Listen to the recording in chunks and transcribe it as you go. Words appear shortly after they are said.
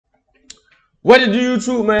What did you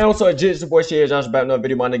YouTube, man? What's up, Jits? Your boy Shehatesjosh back another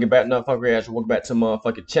video. My nigga back another fucking reaction. Welcome back to my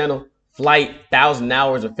motherfucking channel. Flight, 1,000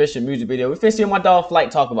 hours official music video. We finna see what my dog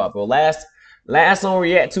Flight talk about, bro. Last song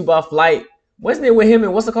react to by Flight. Wasn't it with him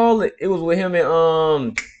and what's it called? It was with him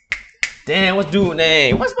and damn, what's dude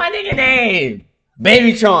name? What's my nigga name?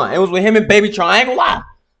 Babytron. It was with him and Babytron. I ain't gonna lie.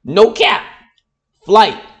 No cap.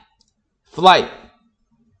 Flight.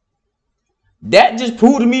 That just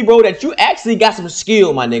proved to me, bro, that you actually got some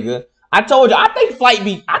skill, my nigga. I told you, I think Flight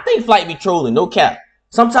be trolling, no cap.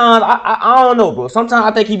 Sometimes I don't know, bro. Sometimes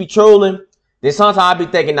I think he be trolling. Then sometimes I be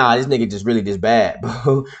thinking, nah, this nigga just really this bad,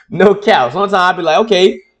 bro. No cap. Sometimes I be like,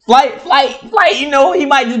 okay, Flight, you know, he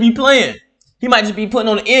might just be playing. He might just be putting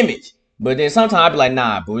on the image. But then sometimes I be like,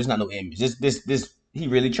 nah, bro, it's not no image. This he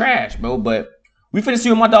really trash, bro. But we finna see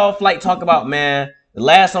what my dog Flight talk about, man. The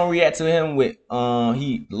last song we react to him with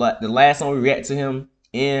the last song we react to him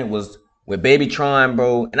in was with Babytron,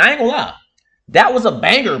 bro. And I ain't gonna lie, that was a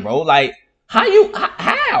banger, bro. Like,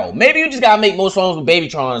 how? Maybe you just gotta make more songs with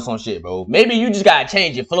Babytron or some shit, bro. Maybe you just gotta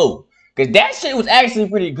change your flow. Cause that shit was actually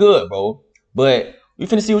pretty good, bro. But we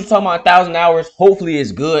finna see what you're talking about 1,000 hours. Hopefully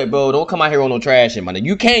it's good, bro. Don't come out here on no trash shit, man.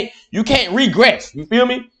 You can't regress. You feel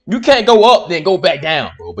me? You can't go up, then go back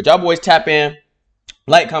down, bro. But y'all boys tap in.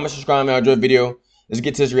 Like, comment, subscribe, man. Enjoy the video. Let's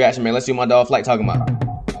get to this reaction, man. Let's see what my dog Flight talking about.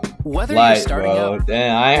 Whether Flight, you're starting bro. out,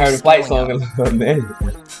 damn, I ain't heard a Flight song in a minute.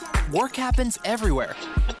 Work happens everywhere.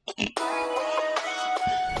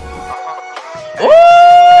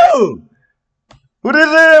 Ooh! Who this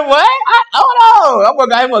is? What? Hold on! I'm gonna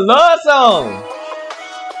got him a love song.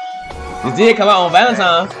 This did come out on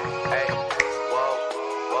Valentine's.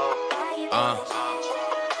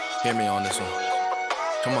 Hear me on this one.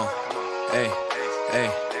 Come on. Hey.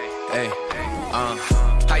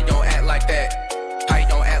 How you don't act like that? How you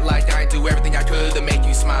don't act like I ain't do everything I could to make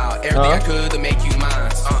you smile? Everything I could to make you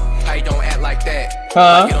mine. How you don't act like that?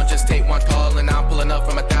 Like you don't just take one call and I'm pulling up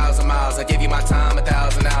from 1,000 miles. I give you my time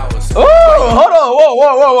 1,000 hours. Ooh, hold on,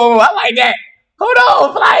 whoa, I like that. Hold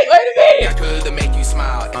on, Flight, wait a minute. I could to make you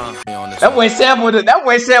smile. That boy sampled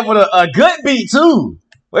a good beat too.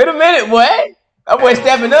 Wait a minute, boy. That boy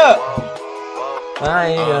stepping up. I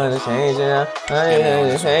ain't gonna change it. I ain't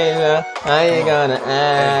gonna change it. I ain't gonna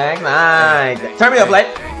act like that. Turn me up, Flight.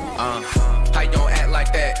 How you don't act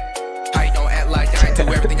like that? How you don't act like I ain't do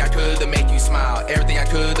everything I could to make you smile? Everything I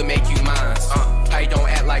could to make you mine. How you don't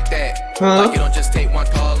act like that? Like you don't just take one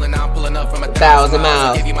call and I'm pulling up from 1,000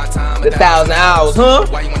 miles. I give you my time 1,000 hours, huh?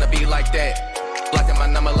 Why you wanna be like that? Blocking my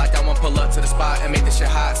number like I won't pull up to the spot and make this shit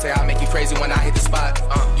hot. Say I'll make you crazy when I hit the spot.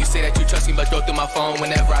 You say that you trust me, but go through my phone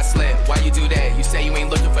whenever I slip. Why you do that? You say you ain't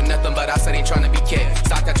looking for nothing, but I said ain't trying to be kept.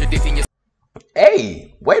 Stop contradicting your.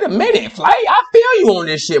 Hey, wait a minute, Flight. I feel you on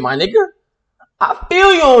this shit, my nigga. I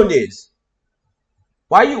feel you on this.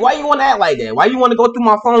 Why you wanna act like that? Why you wanna go through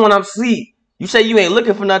my phone when I'm asleep? You say you ain't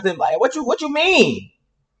looking for nothing. Like what you mean?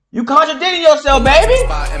 You contradicting yourself, baby.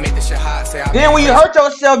 Then when you hurt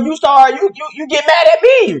yourself, you get mad at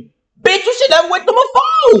me. Bitch, you should have went through my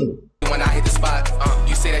phone. When I hit the spot,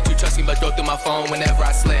 you say that you trust me, but go through my phone whenever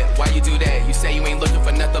I slip. Why you do that? You say you ain't looking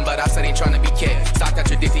for nothing, but I said ain't trying to be kept. Stop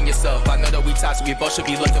contradicting yourself. I know that we toxic, we both should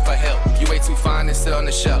be looking for help. You way too fine and sit on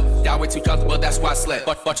the shelf. Y'all way too comfortable, that's why I slept.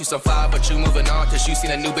 Bought you some fire, but you moving on, cause you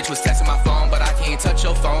seen a new bitch was texting my phone, but I can't touch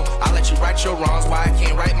your phone. I'll let you right your wrongs, why I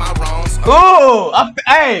can't right my wrongs. Ooh,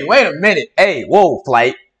 hey, wait a minute. Hey, whoa,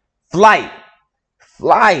 Flight.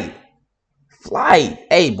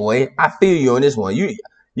 Hey, boy, I feel you on this one.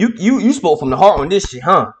 You spoke from the heart on this shit,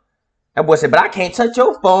 huh? That boy said, but I can't touch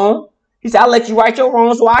your phone. He said, I'll let you right your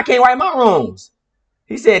wrongs, so I can't right my wrongs.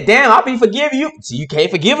 He said, damn, I'll be forgiving you. See, you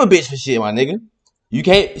can't forgive a bitch for shit, my nigga. You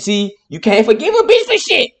can't forgive a bitch for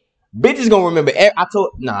shit. Bitches gonna remember. Let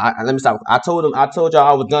me stop. I told y'all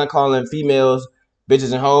I was done calling females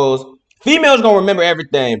bitches and hoes. Females gonna remember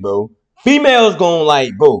everything, bro. Females gonna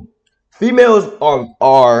like, bro. Females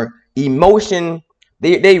are emotion.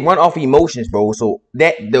 They run off emotions, bro. So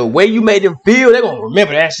that the way you made them feel, they gonna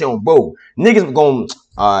remember that shit on, bro. Niggas gonna,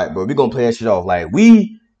 all right, bro. We gonna play that shit off. Like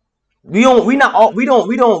we don't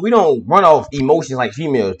run off emotions like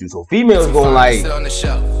females do. So females gonna like.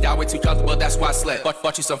 Y'all way too comfortable, that's why I slept.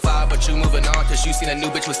 Bought you some fire, but you moving on, cause you seen a new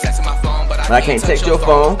bitch was texting my phone, but I can't text your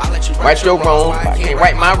phone. I'll let you right your wrongs, I can't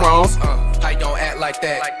right my wrongs. How you don't act like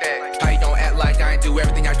that? How you don't act like I ain't do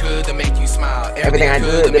everything I could to make you smile? Everything I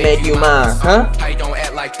could to make you mine, huh? How you don't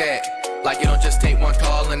act like that? Like you don't just take one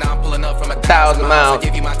call and I'm pulling up from 1,000 miles. I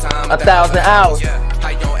give you my time 1,000 hours. How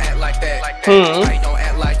you don't act like that? How you don't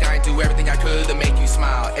act like I ain't do everything I could to make you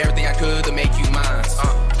smile? Everything I could to make you mine.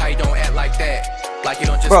 How you don't act like that? Like you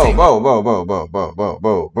don't just bro. Make you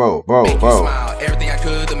smile. Everything I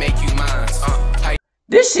could to make you mine.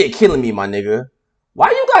 This shit killing me, my nigga. Why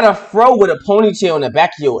you got a fro with a ponytail on the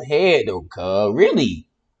back of your head, though, cuz? Really?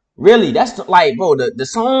 Really? That's like, bro, the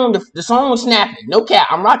song snapping. No cap.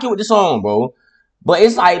 I'm rocking with the song, bro. But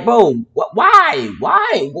it's like, bro, why?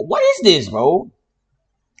 What is this, bro?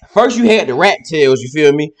 First you had the rat tails, you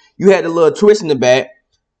feel me? You had the little twist in the back.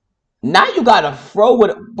 Now you got a fro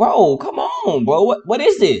with bro, come on, bro. What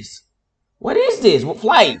is this? What is this?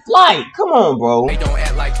 Flight, come on, bro. They don't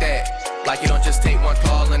act like that. Like you don't just take one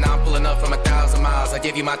call and I'm pulling up from 1,000 miles. I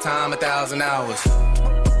give you my time, 1,000 hours.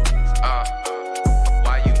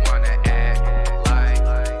 Why you wanna act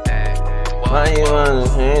like that? Why you wanna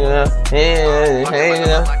hang it up? Hang it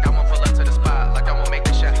up? Like I won't pull up to the spot. Like I won't make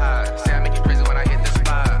this shit hot. Say I make you crazy when I hit the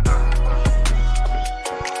spot.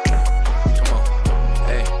 Come on.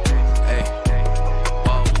 Hey.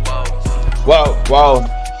 Whoa.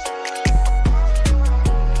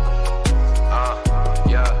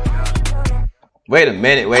 Wait a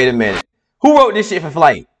minute. Who wrote this shit for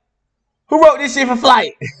Flight? Boy,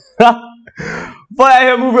 out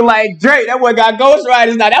here moving like Drake. That boy got Ghost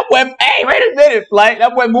Riders now. That boy, hey, wait a minute, Flight.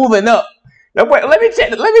 That boy moving up. That boy, let me check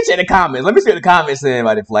the comments. Let me see what the comments saying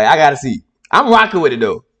about it, Flight. I gotta see. I'm rocking with it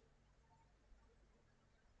though.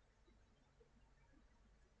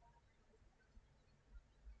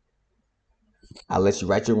 I'll let you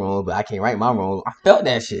write your wrongs, but I can't write my wrongs. I felt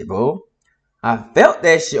that shit, bro. I felt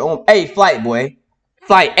that shit on. Hey, Flight boy.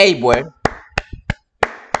 Flight, hey boy.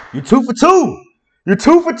 You 2 for 2. You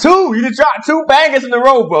 2 for 2. You done dropped 2 bangers in a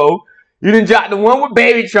row, bro. You done dropped the one with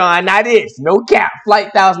Babytron, not this. No cap. Flight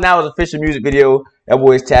 1,000 hours official music video. That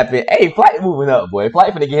boy's tapping. Hey, Flight moving up, boy.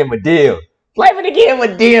 Flight finna give him a deal.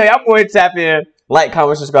 Y'all boy tap in. Like,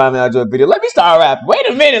 comment, subscribe, and enjoy the video. Let me start rapping. Wait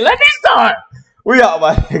a minute. Let me start. We out,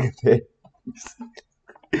 my nigga.